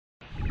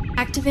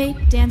Activate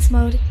dance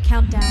mode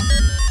countdown.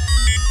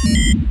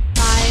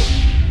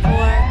 5,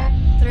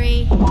 4,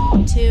 3,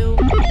 2,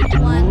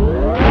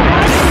 1.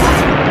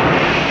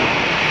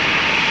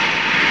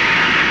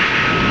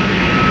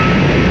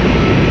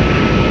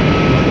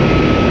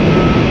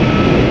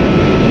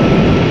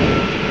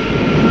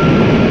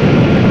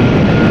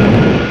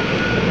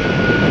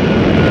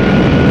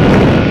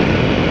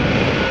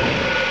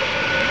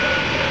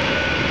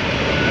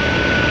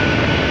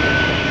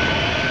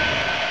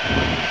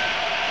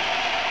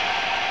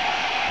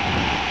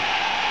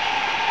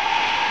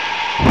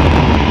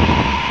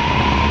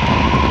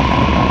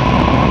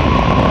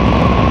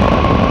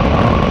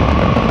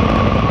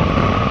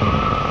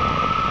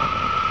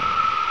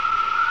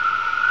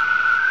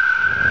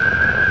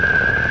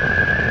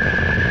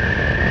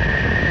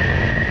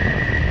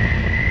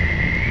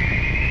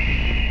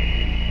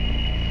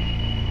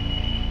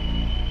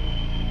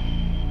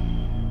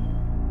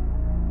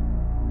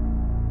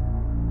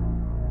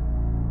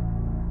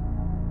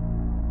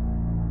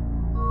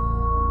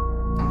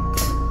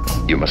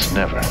 You must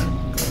never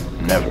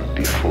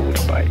be fooled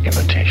by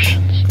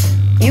imitations.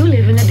 You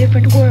live in a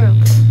different world.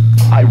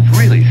 I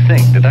really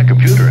think that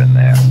computer in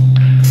there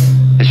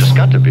has just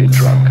got to be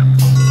drunk.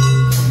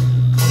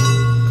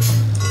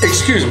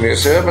 Excuse me,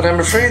 sir, but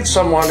I'm afraid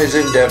someone is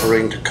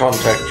endeavoring to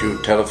contact you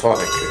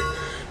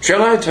telephonically.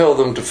 Shall I tell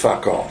them to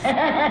fuck off?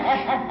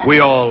 We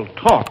all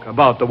talk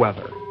about the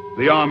weather.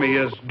 The Army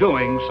is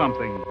doing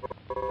something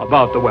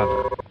about the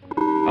weather.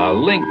 A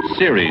linked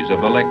series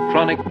of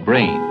electronic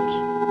brains.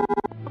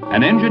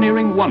 An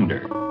engineering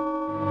wonder.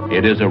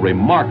 It is a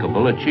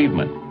remarkable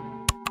achievement.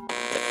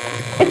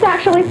 It's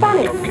actually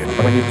funny.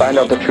 When you find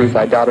out the truth,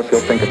 I doubt if you'll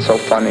think it's so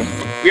funny.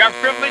 We are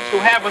privileged to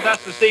have with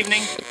us this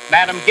evening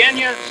Madam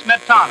Genya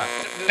Smetana,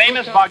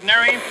 famous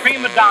Wagnerian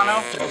prima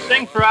donna, who will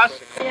sing for us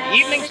the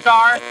Evening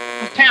Star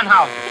from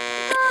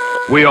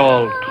Tannhauser. We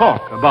all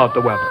talk about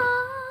the weather.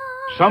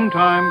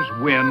 Sometimes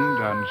wind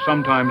and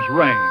sometimes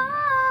rain.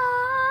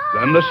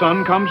 Then the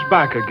sun comes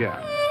back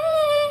again.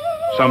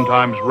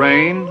 Sometimes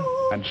rain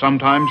and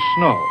sometimes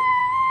snow.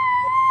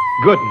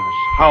 Goodness,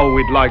 how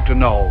we'd like to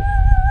know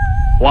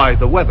why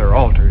the weather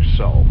alters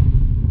so.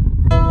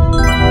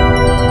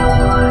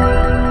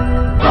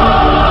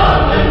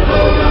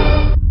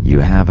 You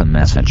have a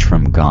message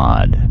from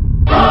God.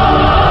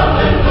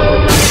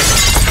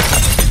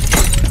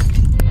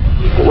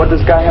 What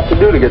does Guy have to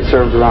do to get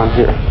served around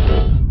here?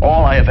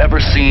 All I have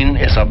ever seen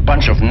is a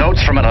bunch of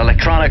notes from an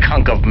electronic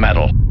hunk of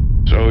metal.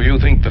 So you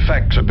think the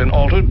facts have been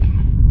altered?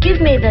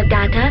 Give me the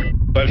data.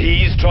 But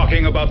he's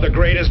talking about the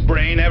greatest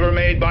brain ever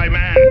made by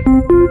man.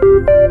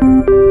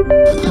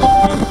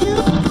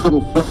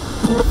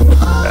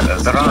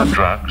 There are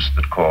drugs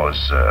that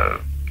cause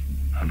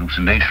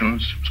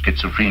hallucinations,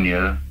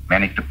 schizophrenia,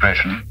 manic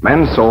depression.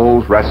 Men's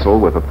souls wrestle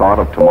with the thought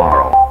of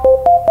tomorrow.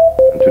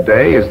 And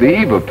today is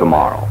the eve of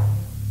tomorrow.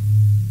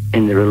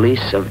 In the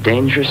release of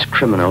dangerous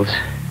criminals.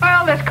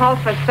 Well, this calls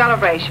for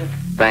celebration.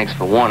 Thanks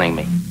for warning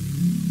me.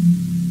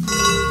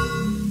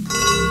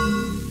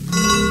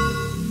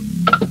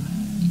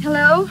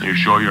 Hello? Are you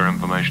sure your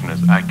information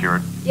is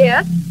accurate?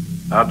 Yes.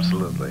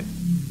 Absolutely.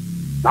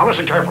 Now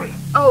listen carefully.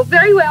 Oh,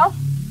 very well.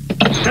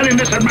 Setting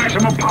this at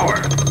maximum power.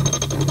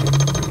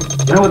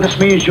 You know what this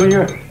means,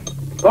 Junior?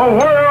 The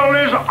world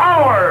is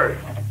ours!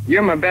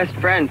 You're my best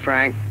friend,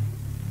 Frank.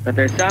 But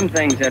there's some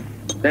things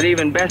that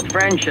even best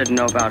friends shouldn't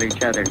know about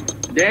each other.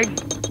 Dig?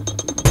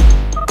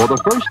 For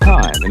the first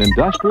time in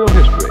industrial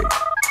history,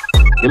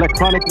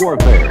 electronic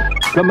warfare,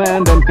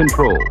 command and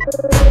control,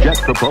 jet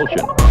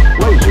propulsion,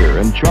 laser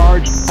and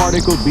charged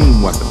particle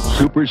beam weapons,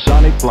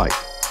 supersonic flight,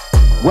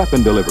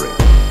 weapon delivery.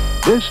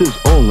 This is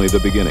only the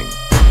beginning.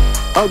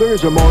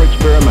 Others are more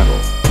experimental.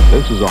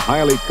 This is a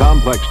highly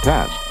complex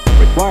task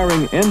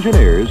requiring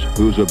engineers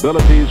whose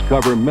abilities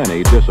cover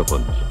many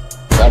disciplines.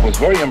 That was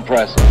very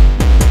impressive.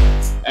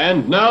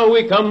 And now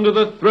we come to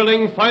the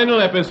thrilling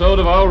final episode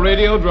of our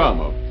radio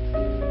drama.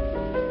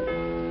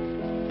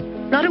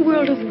 Not a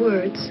world of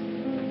words,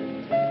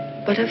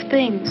 but of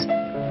things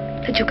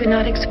that you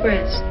cannot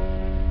express.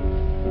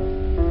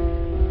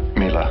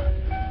 Mila,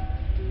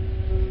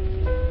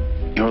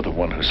 you're the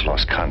one who's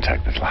lost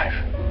contact with life.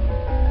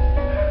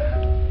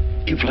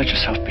 You've let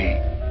yourself be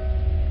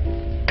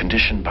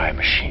conditioned by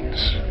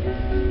machines.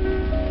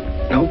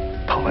 No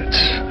poets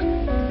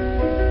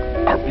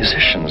or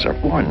musicians are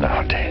born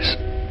nowadays.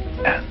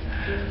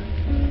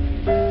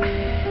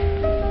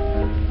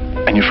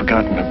 And you've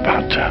forgotten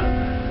about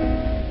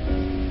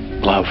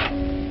love.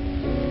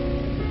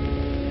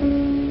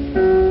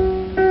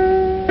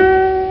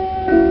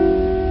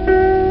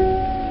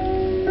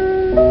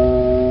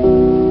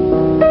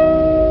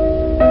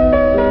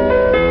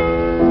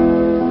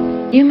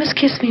 You must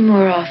kiss me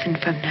more often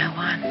from now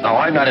on. No,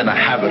 I'm not in the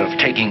habit of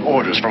taking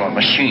orders from a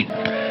machine.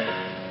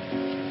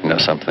 You know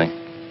something?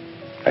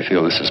 I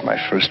feel this is my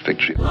first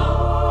victory.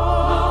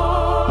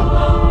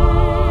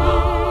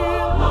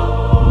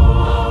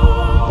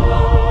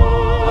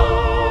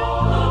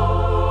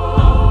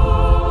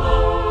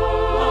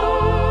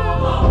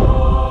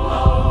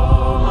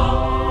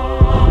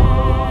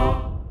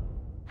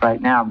 Right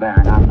now,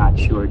 Baron, I'm not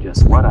sure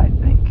just what I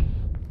think.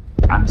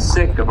 I'm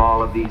sick of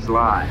all of these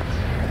lies.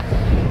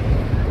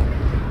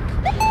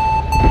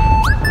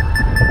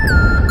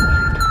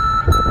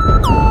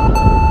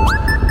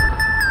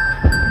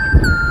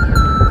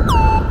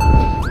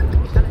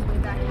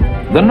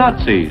 The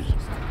Nazis.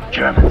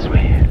 Germans,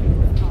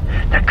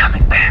 they're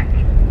coming back.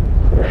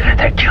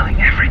 They're killing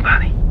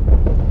everybody.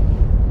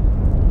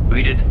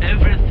 We did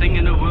everything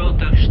in the world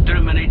to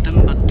exterminate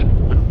them, but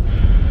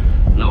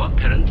no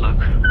apparent luck.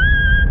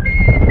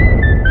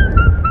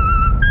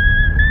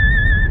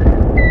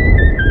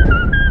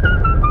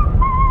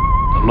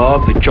 The law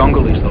of the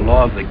jungle is the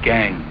law of the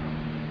gang.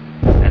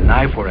 An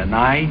eye for an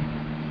eye,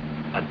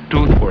 a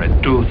tooth for a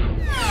tooth.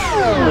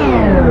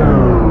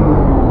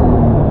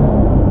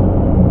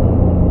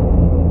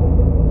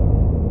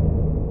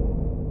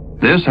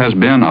 This has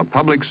been a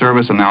public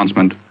service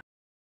announcement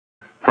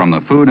from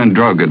the Food and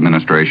Drug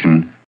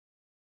Administration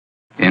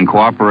in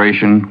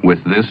cooperation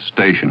with this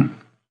station.